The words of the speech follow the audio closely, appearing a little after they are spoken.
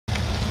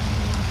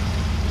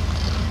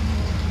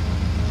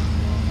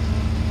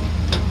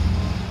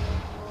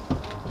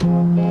I've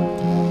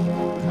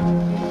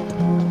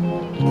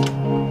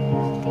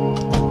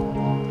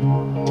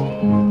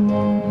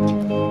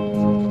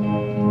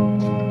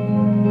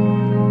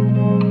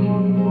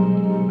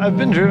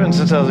been driven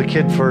since I was a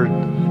kid for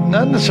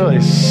not necessarily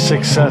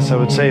success, I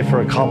would say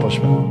for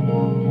accomplishment.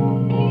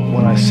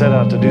 When I set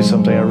out to do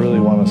something, I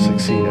really want to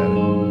succeed at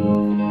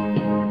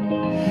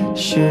it.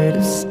 Should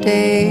have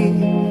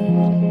stayed,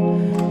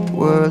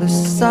 were the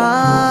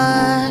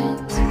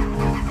signs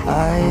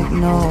I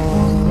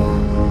ignored.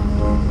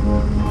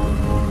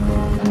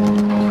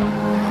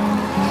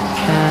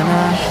 Can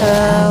I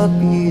help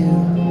you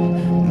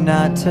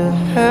not to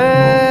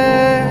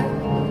hurt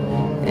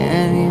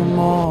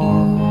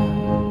anymore?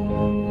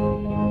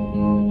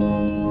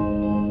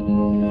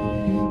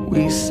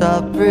 We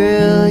saw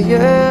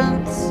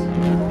brilliance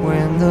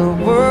when the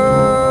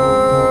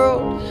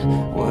world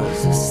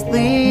was asleep.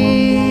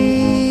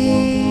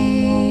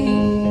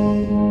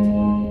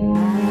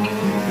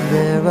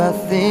 There are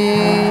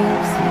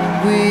things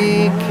that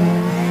we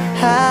can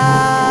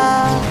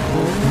have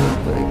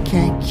but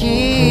can't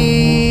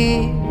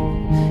keep.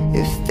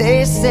 If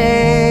they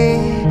say,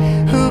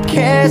 who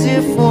cares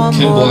if one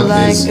more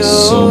light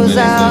goes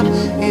out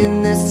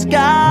in the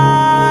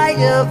sky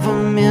of a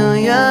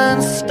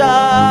million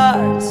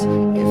stars?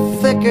 It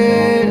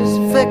flickers,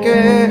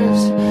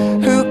 flickers.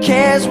 Who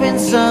cares when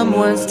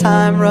someone's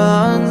time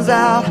runs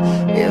out?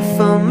 If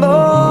a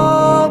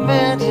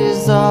moment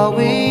is all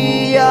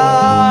we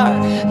are,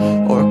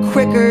 or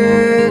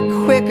quicker,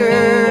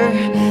 quicker.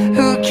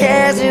 Who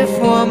cares if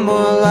one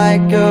more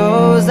light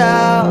goes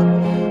out?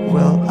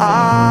 Well,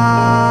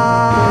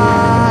 I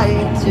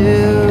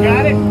do.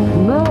 Got it?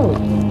 No.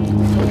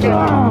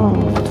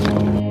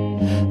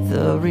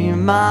 The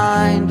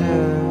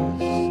reminders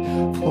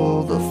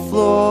pull the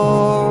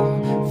floor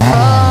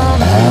from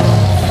your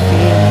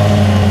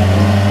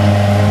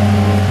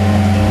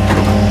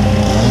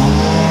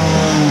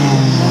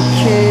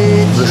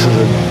feet. This is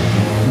a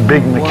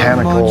big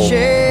mechanical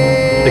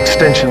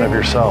extension of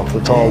yourself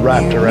that's all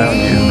wrapped around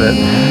you, that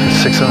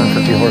is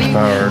 650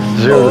 horsepower,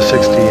 0 to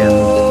 60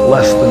 in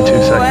less than 2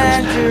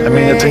 seconds. I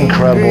mean, it's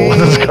incredible what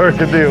this car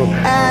can do.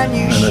 And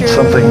it's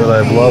something that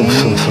I've loved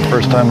since the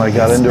first time I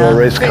got into a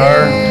race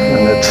car,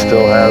 and it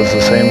still has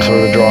the same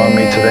sort of draw on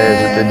me today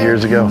as it did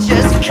years ago.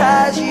 Just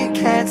 'cause you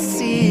can't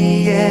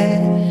see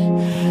it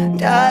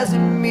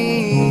doesn't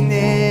mean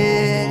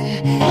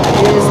it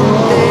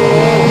isn't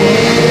there.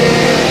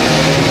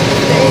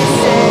 They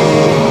say,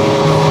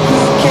 who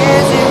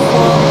cares if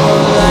one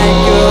more light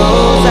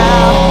goes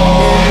out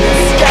in the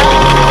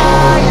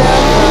sky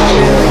of a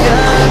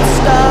million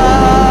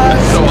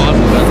stars?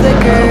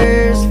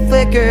 Flickers,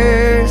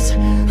 flickers.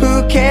 Who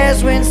cares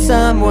when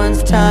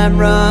someone's time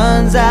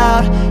runs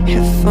out?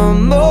 If a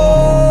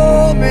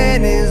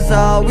moment is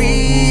all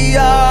we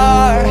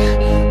are,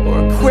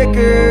 or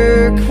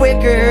quicker,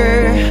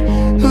 quicker.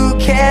 Who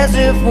cares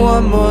if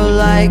one more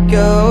light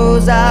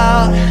goes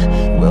out?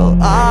 Well,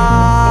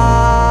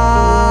 I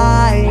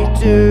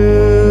do.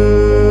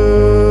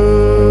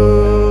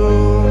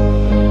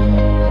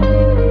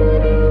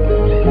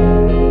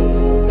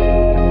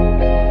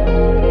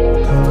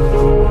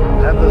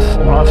 Have this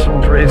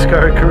awesome race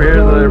car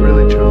career that I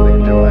really truly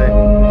enjoy.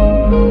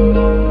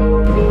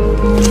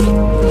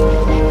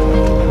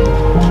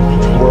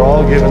 We're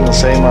all given the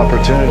same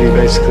opportunity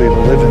basically to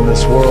live in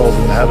this world,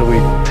 and how do we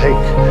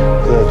take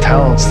the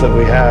talents that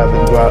we have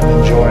and go out and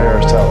enjoy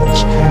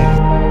ourselves?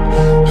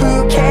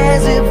 Who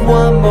cares if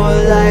one more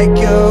light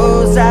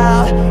goes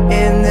out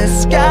in the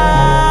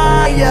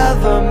sky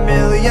of a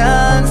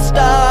million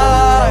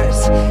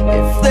stars?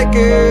 It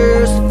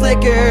flickers,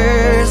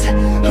 flickers.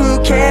 Who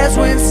cares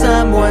when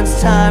someone's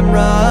time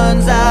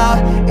runs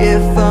out?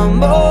 If a